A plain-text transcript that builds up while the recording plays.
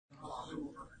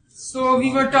So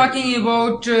we were talking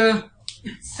about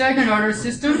second order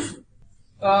systems.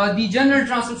 The general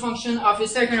transfer function of a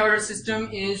second order system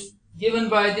is given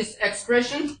by this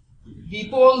expression. The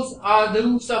poles are the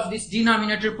roots of this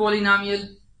denominator polynomial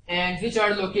and which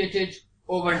are located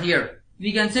over here.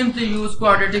 We can simply use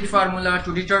quadratic formula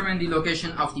to determine the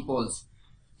location of the poles.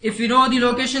 If we know the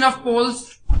location of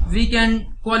poles, we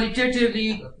can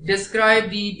qualitatively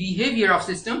describe the behavior of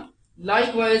system.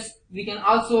 Likewise, we can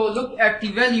also look at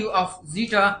the value of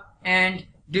zeta and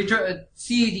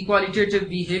see the qualitative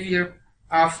behavior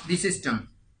of the system.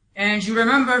 And you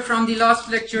remember from the last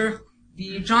lecture,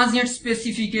 the transient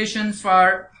specifications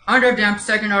for underdamped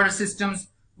second order systems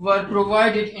were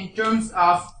provided in terms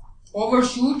of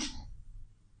overshoot,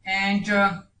 and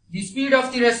the speed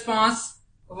of the response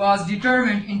was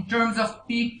determined in terms of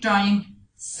peak time,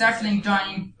 settling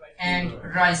time, and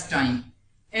rise time.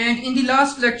 And in the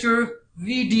last lecture,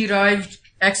 we derived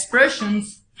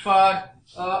expressions for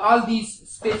all these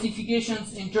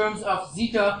specifications in terms of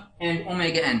zeta and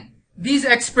omega n. These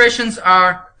expressions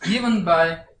are given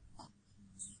by,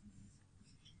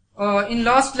 in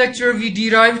last lecture we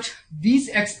derived these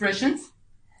expressions,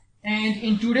 and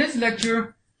in today's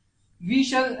lecture we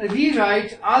shall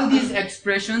rewrite all these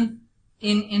expressions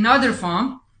in another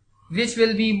form which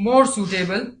will be more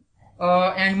suitable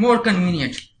and more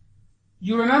convenient.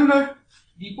 You remember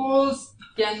the poles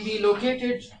can be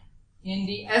located in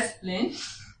the S-plane.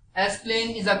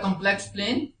 S-plane is a complex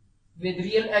plane with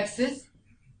real axis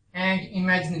and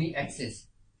imaginary axis.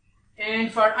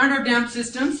 And for underdamped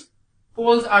systems,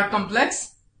 poles are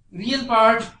complex. Real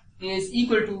part is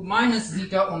equal to minus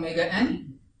zeta omega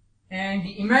n, and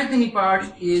the imaginary part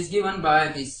is given by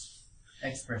this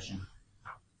expression.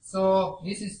 So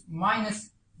this is minus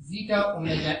zeta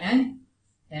omega n,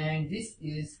 and this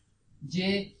is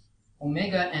j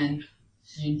omega n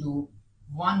into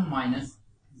 1 minus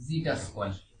zeta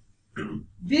square.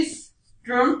 This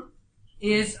term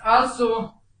is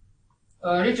also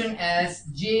written as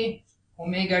j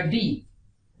omega d.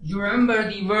 You remember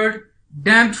the word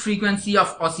damped frequency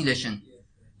of oscillation.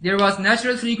 There was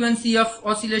natural frequency of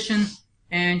oscillation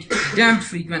and damped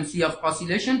frequency of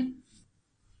oscillation.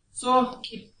 So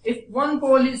if one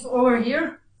pole is over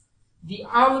here, the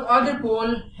other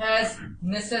pole has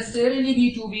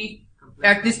necessarily to be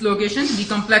at this location, the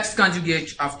complex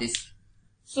conjugate of this.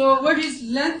 So what is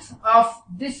length of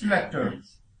this vector?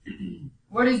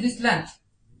 What is this length?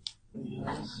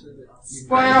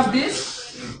 Square of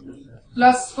this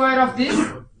plus square of this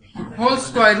whole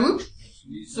square root.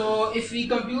 So if we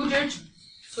compute it,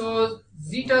 so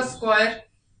zeta square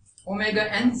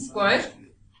omega n square.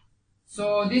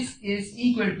 So this is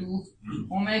equal to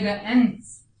omega n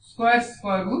square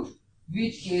root,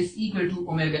 which is equal to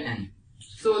omega n.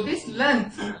 So this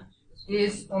length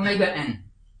is omega n.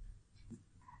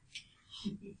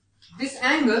 This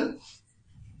angle,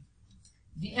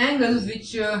 the angle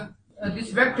which this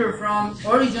vector from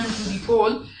origin to the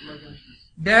pole,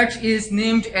 that is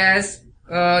named as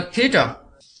theta.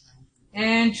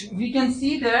 And we can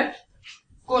see that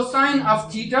cosine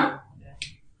of theta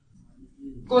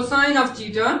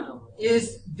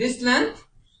is this length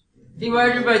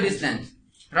divided by this length,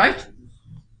 right?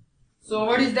 So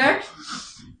what is that?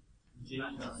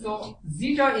 So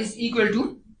zeta is equal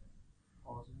to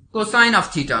cosine of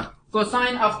theta.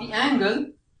 Cosine of the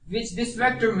angle which this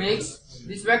vector makes.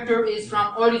 This vector is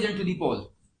from origin to the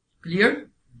pole. Clear?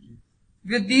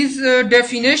 With these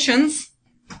definitions,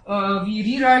 we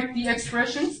rewrite the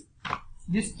expressions.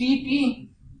 This Tp,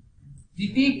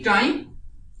 the peak time,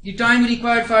 the time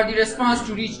required for the response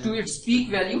to reach to its peak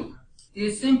value,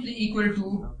 is simply equal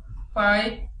to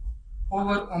pi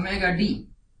over omega d.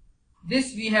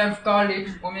 This we have called it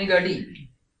omega d.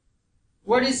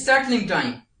 What is settling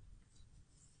time?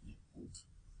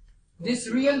 This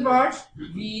real part,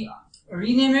 we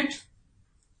rename it,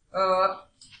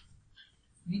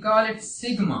 we call it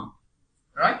sigma,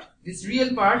 right? This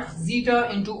real part,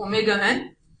 zeta into omega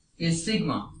n, is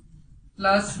sigma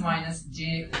plus minus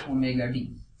j omega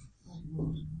d.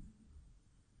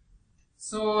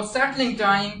 So settling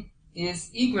time is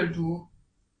equal to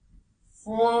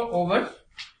 4 over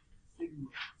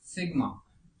sigma.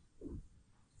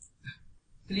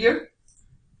 Clear?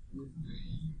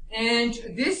 And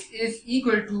this is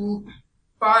equal to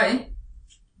pi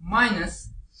minus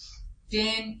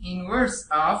tan inverse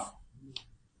of,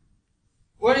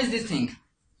 what is this thing?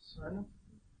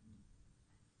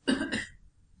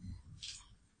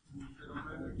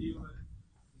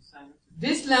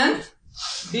 This length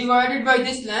divided by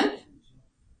this length,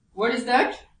 what is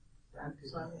that?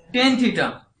 Tan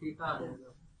theta.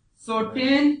 So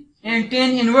tan and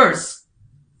tan inverse,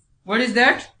 what is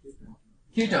that?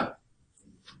 theta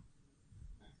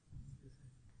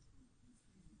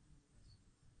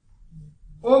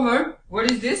over, what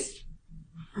is this?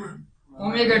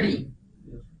 Omega d.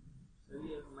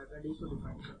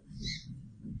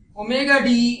 Omega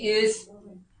d is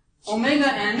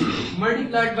omega n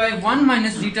multiplied by 1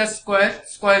 minus zeta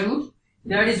square root,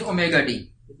 that is omega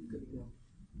d.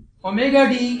 Omega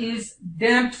d is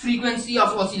damped frequency of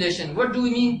oscillation. What do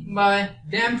we mean by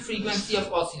damped frequency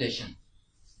of oscillation?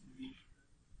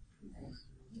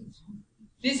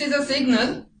 This is a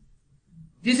signal.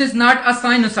 This is not a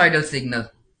sinusoidal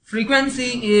signal.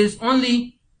 Frequency is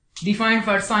only defined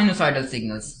for sinusoidal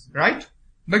signals, right?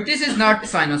 But this is not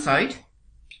sinusoid.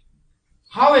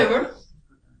 However,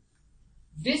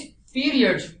 this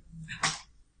period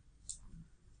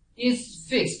is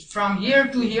fixed from here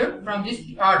to here,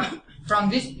 from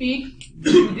this peak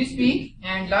to this peak,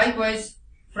 and likewise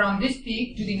from this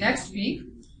peak to the next peak.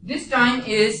 This time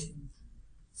is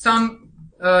some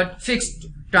fixed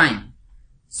time.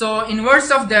 So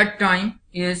inverse of that time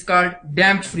is called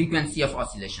damped frequency of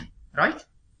oscillation, right?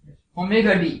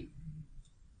 Omega d.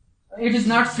 It is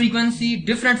not frequency,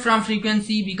 different from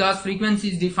frequency, because frequency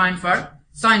is defined for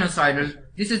sinusoidal.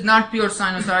 This is not pure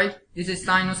sinusoid. This is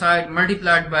sinusoid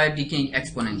multiplied by decaying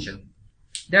exponential.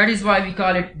 That is why we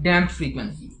call it damped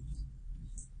frequency.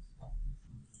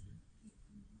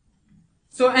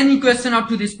 So any question up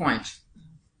to this point?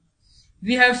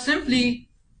 We have simply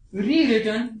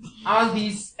rewritten all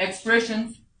these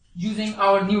expressions using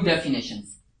our new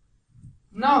definitions.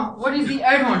 Now, what is the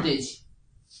advantage?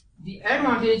 The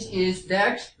advantage is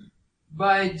that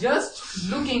by just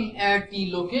looking at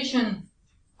the location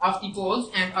of the poles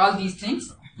and all these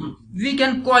things, we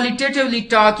can qualitatively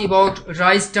talk about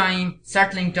rise time,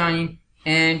 settling time,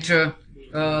 and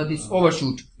this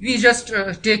overshoot. We just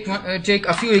take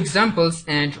a few examples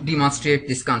and demonstrate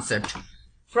this concept.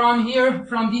 From here,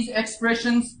 from these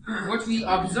expressions, what we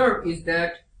observe is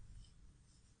that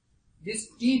this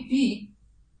Tp,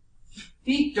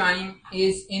 peak time,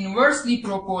 is inversely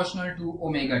proportional to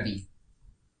omega d.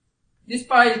 This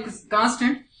pi is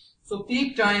constant, so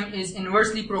peak time is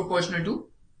inversely proportional to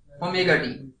omega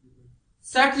d.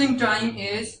 Settling time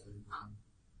is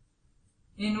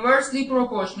inversely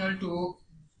proportional to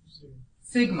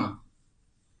sigma.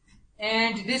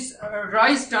 And this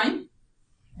rise time,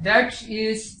 that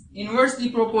is inversely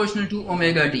proportional to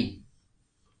omega d.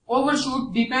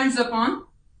 Overshoot depends upon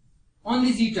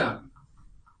only zeta.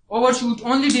 Overshoot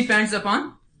only depends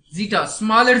upon zeta.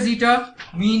 Smaller zeta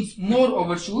means more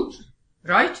overshoot,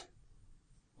 right?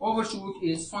 Overshoot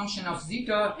is function of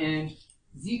zeta, and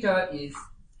zeta is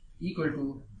equal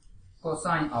to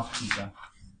cosine of theta.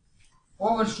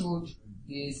 Overshoot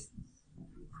is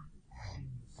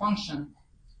function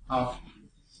of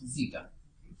zeta.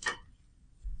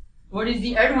 What is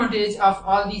the advantage of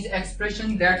all these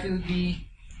expressions? That will be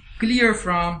clear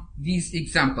from these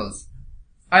examples.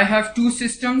 I have two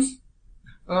systems.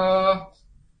 So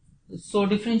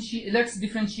let's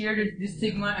differentiate this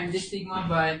sigma and this sigma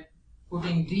by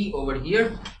putting d over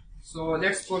here. So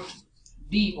let's put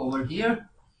d over here.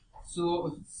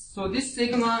 So this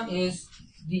sigma is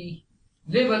the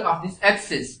level of this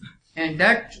axis, and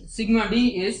that sigma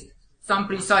d is some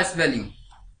precise value.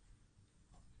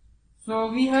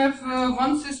 So we have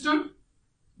one system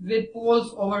with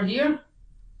poles over here.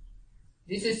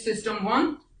 This is system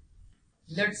 1.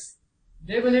 Let's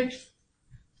label it.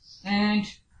 And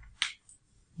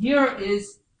here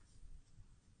is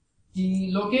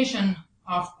the location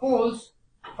of poles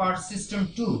for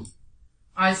system 2.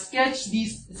 I sketch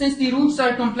these, since the roots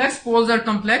are complex, poles are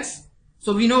complex,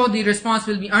 so we know the response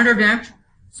will be underdamped.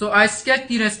 So I sketch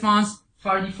the response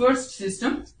for the first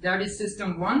system, that is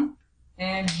system 1,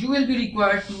 and you will be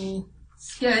required to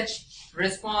sketch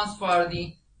response for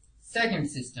the second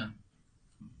system.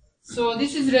 So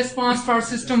this is response for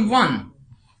system 1,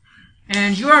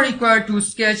 and you are required to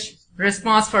sketch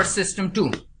response for system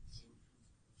 2.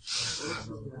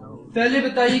 पहले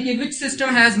बताइए कि which system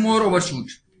has more overshoot?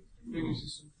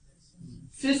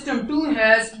 System 2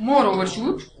 has more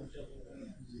overshoot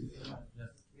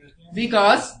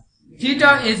because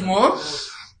theta is more.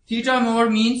 Theta more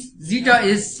means zeta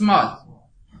is small.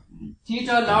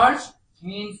 Theta large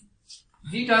means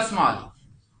zeta small.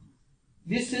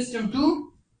 This system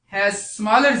 2 has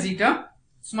smaller zeta.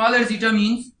 Smaller zeta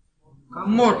means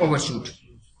more overshoot.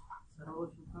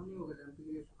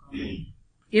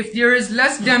 If there is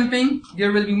less damping,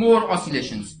 there will be more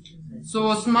oscillations.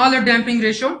 So smaller damping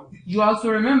ratio, you also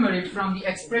remember it from the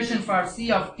expression for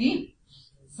C of t.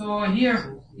 So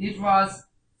here it was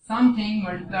something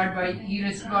multiplied by e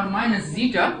raised to power minus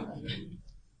zeta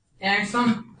and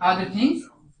some other things.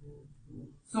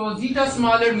 So zeta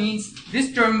smaller means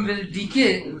this term will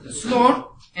decay slower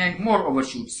and more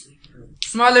overshoots.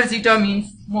 Smaller zeta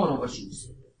means more overshoots.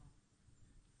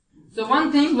 So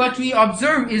one thing what we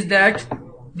observe is that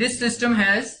this system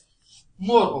has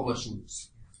more overshoots.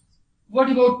 What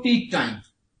about peak time?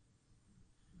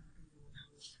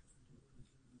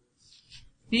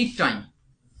 Peak time.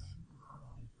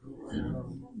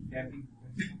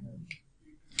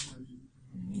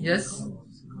 Yes.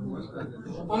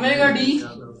 Omega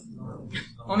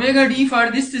d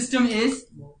for this system is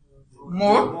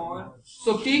more.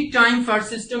 So peak time for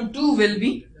system 2 will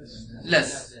be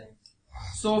less.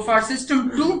 So for system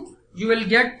 2 you will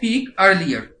get peak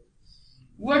earlier.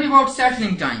 What about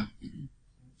settling time?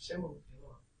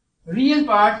 Real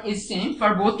part is same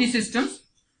for both the systems.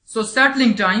 So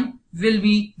settling time will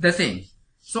be the same.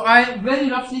 So I very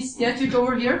roughly sketch it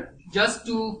over here just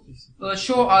to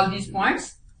show all these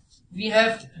points. We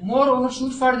have more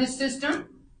overshoot for this system,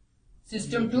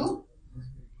 system 2.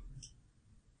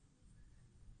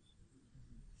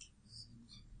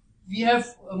 We have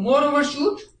more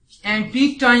overshoot and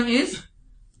peak time is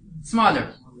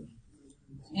smaller.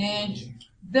 And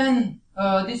then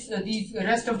these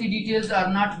rest of the details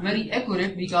are not very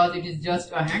accurate because it is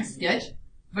just a hand sketch.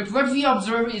 But what we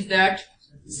observe is that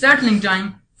settling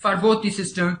time for both the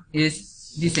system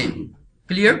is the same.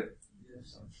 Clear?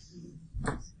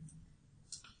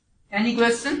 Any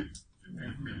question?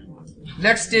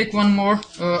 Let's take one more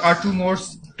or two more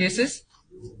cases.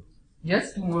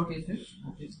 Yes, two more cases.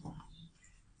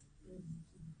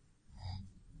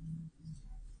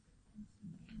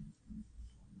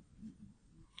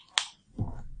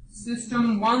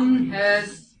 System 1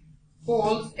 has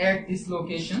poles at this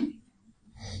location.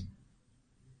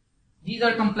 These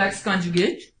are complex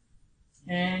conjugate,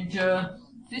 and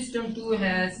system 2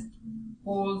 has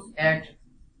poles at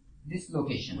this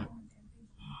location.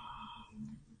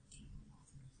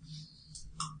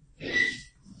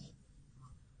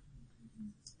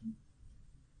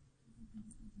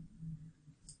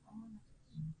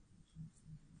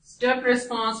 Step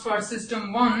response for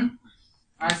system 1,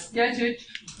 I sketch it.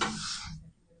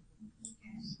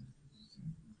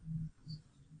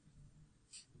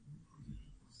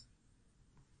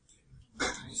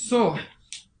 So,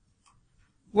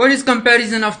 what is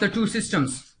comparison of the two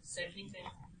systems?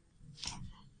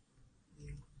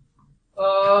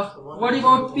 What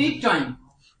about peak time?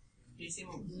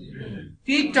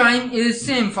 Peak time is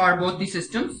same for both the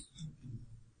systems.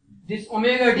 This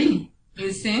omega d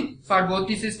is same for both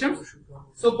the systems.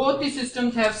 So both the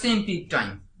systems have same peak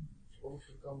time.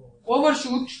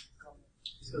 Overshoot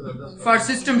for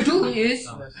system 2 is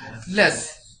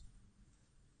less.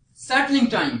 Settling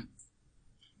time.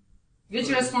 Which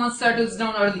response settles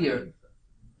down earlier?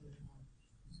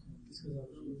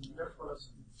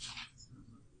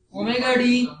 Omega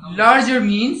d larger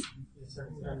means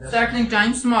settling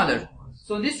time smaller.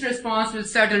 So this response will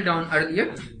settle down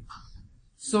earlier.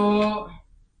 So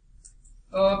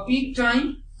peak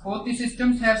time, both the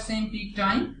systems have same peak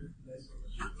time,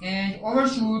 and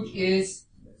overshoot is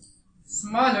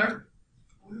smaller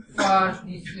for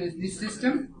this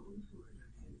system.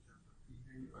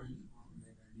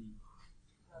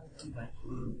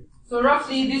 So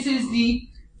roughly this is the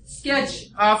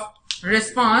sketch of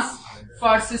response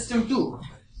for system 2.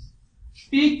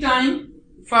 Peak time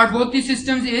for both the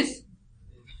systems is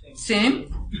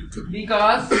same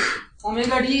because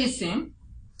omega d is same.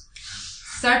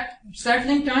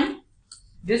 Settling time,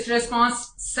 this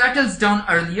response settles down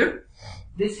earlier.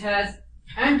 This has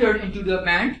entered into the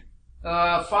band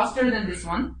faster than this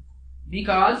one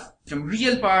because the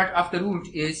real part of the root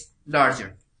is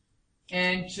larger.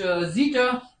 And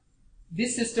zeta,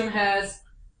 this system has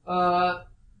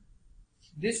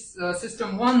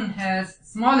system 1 has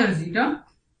smaller zeta.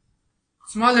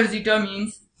 Smaller zeta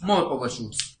means more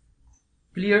overshoots.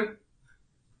 Clear?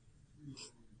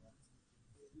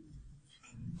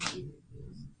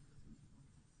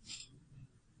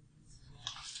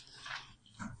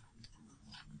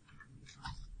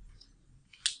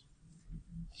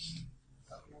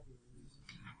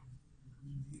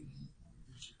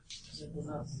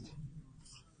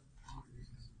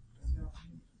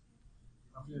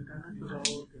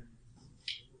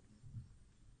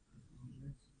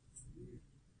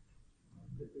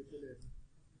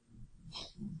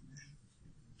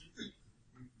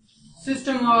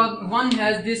 System 1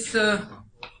 has this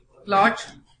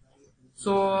plot.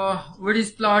 So what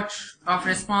is plot of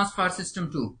response for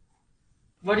system 2?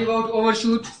 What about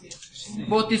overshoot?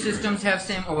 Both the systems have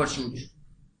same overshoot.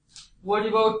 What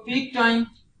about peak time?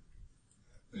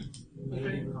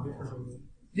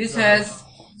 This has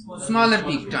smaller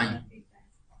peak time.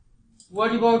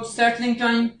 What about settling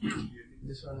time?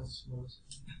 This one is small.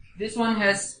 This one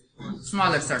has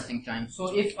smaller settling time.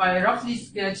 So if I roughly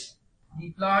sketch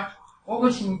the plot,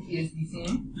 overshoot is the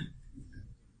same.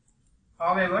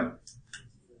 However,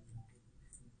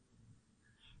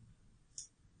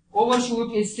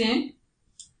 overshoot is same.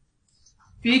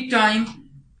 Peak time,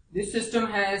 this system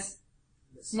has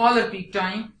smaller peak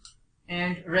time,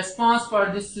 and response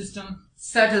for this system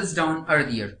settles down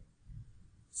earlier.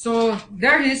 So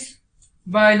that is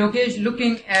by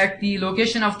looking at the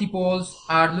location of the poles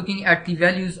or looking at the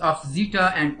values of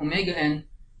zeta and omega n,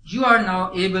 you are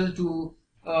now able to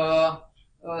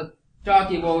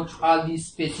talk about all these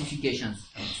specifications.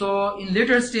 So in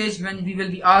later stage, when we will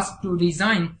be asked to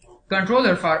design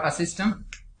controller for a system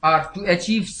or to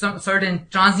achieve some certain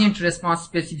transient response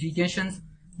specifications,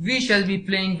 we shall be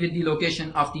playing with the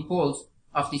location of the poles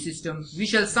of the system. We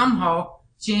shall somehow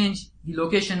change the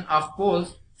location of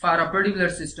poles for a particular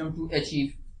system to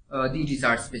achieve the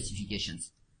desired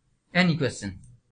specifications. Any question?